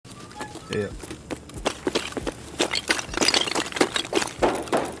Yeah.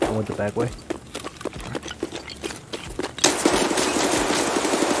 I went the back way.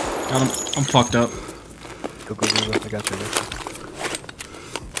 Got him. I'm fucked up. Go, go, go, go. I got you.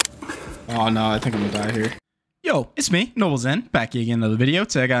 Oh no, I think I'm gonna die here. Yo, it's me, Noble Zen, back again in another video.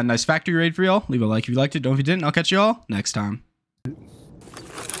 Today I got a nice factory raid for y'all. Leave a like if you liked it, don't if you didn't. I'll catch y'all next time.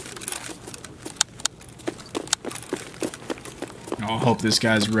 Oh, I hope this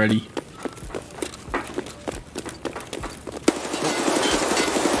guy's ready.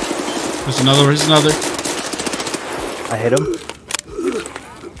 There's another, there's another. I hit him.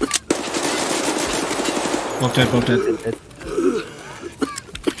 Both dead, both dead.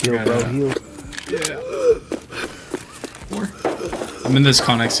 Heal, bro, heal. Yeah. Four. I'm in this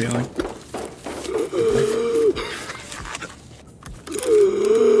Connex ceiling.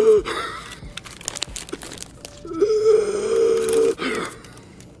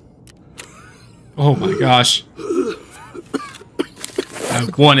 Oh my gosh. I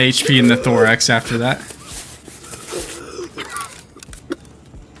have 1 HP in the thorax after that.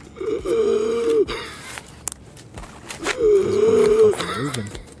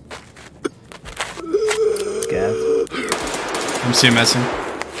 Gas. I'm CMSing.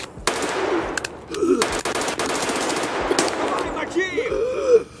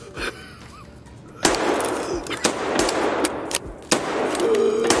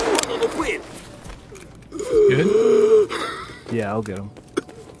 Good? Yeah, I'll get him.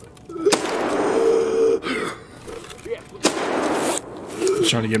 I'm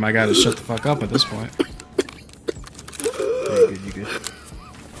trying to get my guy to shut the fuck up at this point. Yeah, you good, you good.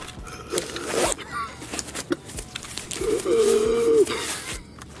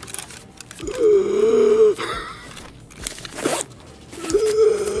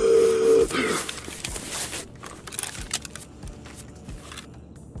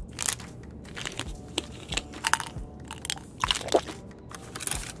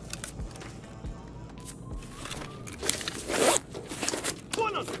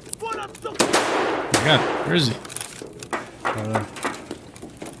 Oh my god, where is he? I don't know.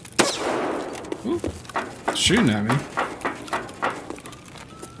 Ooh, shooting at me.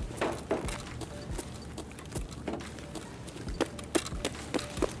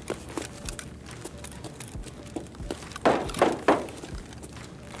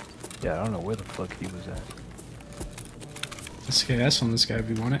 Yeah, I don't know where the fuck he was at. SKS on this guy if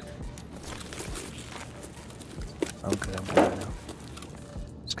you want it. Okay, I'm good now.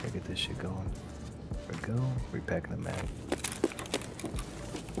 Just gotta get this shit going. There we go. Repacking the mag.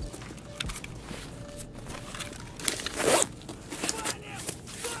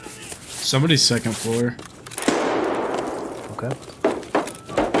 Somebody's second floor. Okay.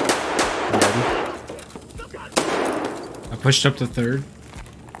 I'm ready. I pushed up to third.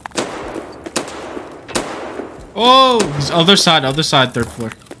 Oh, he's other side, third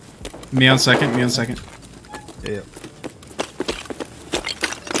floor. Me on second, me on second. Yeah.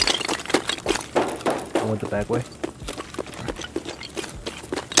 I went the back way.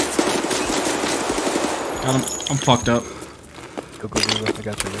 Got him. I'm fucked up. Go, go, go, go. I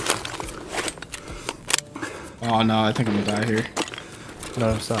got you. Oh no, I think I'm gonna die here.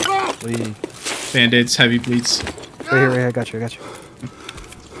 No, stop. Leave. Band-aids, heavy bleeds. Right here, right here. I got you, I got you.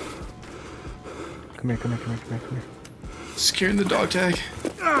 Come here, come here, come here, come here, come here. Securing the dog tag.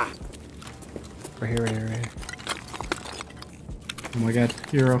 Right here, right here, right here. Oh my god,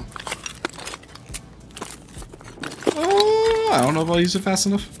 hero. Oh, I don't know if I'll use it fast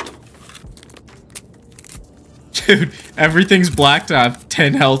enough. Dude, everything's blacked. I have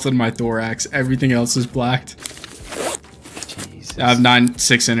 10 health in my thorax. Everything else is blacked. Jesus. I have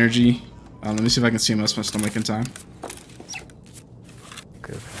 6 energy. Let me see if I can CMS my stomach in time.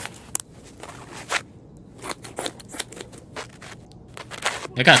 Okay.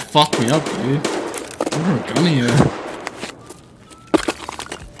 That guy fucked me up, dude. Where a gunny at?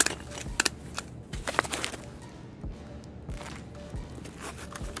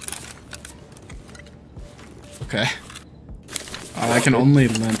 Okay. I can only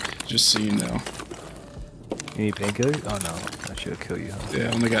limp, just so you know. You need painkillers? Oh no, that should kill you, huh? Yeah,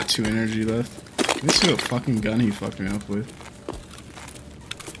 I only got 2 energy left. Let me see what fucking gun he fucked me up with.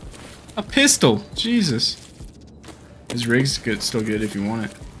 A pistol! Jesus. His rig's good, still good if you want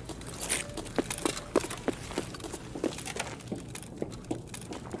it.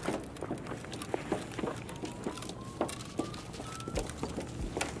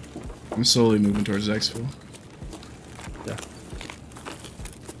 I'm slowly moving towards exfil. Yeah.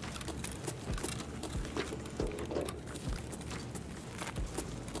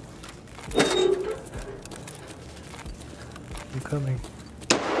 I'm coming.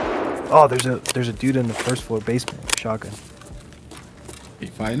 Oh, there's a dude in the first floor basement. Shotgun. You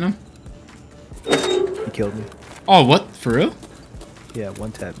fighting him? He killed me. Oh, what? For real? Yeah,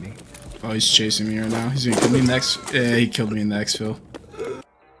 one tapped me. Oh, he's chasing me right now. He's gonna kill me next. Yeah, he killed me in the exfil.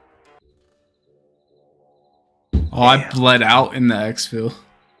 Oh, I bled out in the exfil.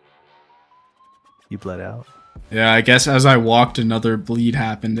 You bled out? Yeah, I guess as I walked, another bleed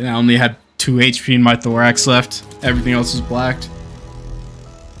happened, and I only had 2 HP in my thorax left. Everything else was blacked.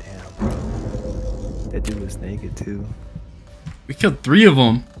 Damn, bro. That dude was naked too. We killed 3 of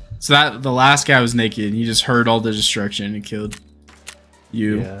them. So that the last guy was naked, and he just heard all the destruction and killed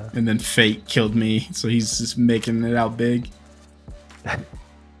you. Yeah. And then Fate killed me, so he's just making it out big.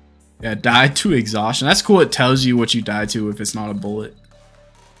 Yeah, died to exhaustion. That's cool. It tells you what you died to if it's not a bullet.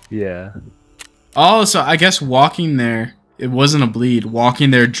 Yeah. Oh, so I guess walking there, it wasn't a bleed.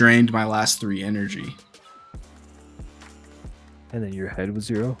 Walking there drained my last 3 energy. And then your head was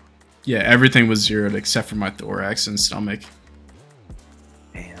 0? Yeah, everything was zeroed except for my thorax and stomach.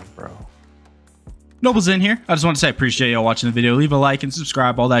 Damn, bro. Noble's in here. I just want to say I appreciate y'all watching the video. Leave a like and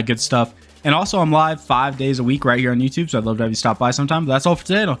subscribe, all that good stuff. And also, I'm live 5 days a week right here on YouTube, so I'd love to have you stop by sometime. But that's all for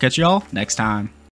today, and I'll catch y'all next time.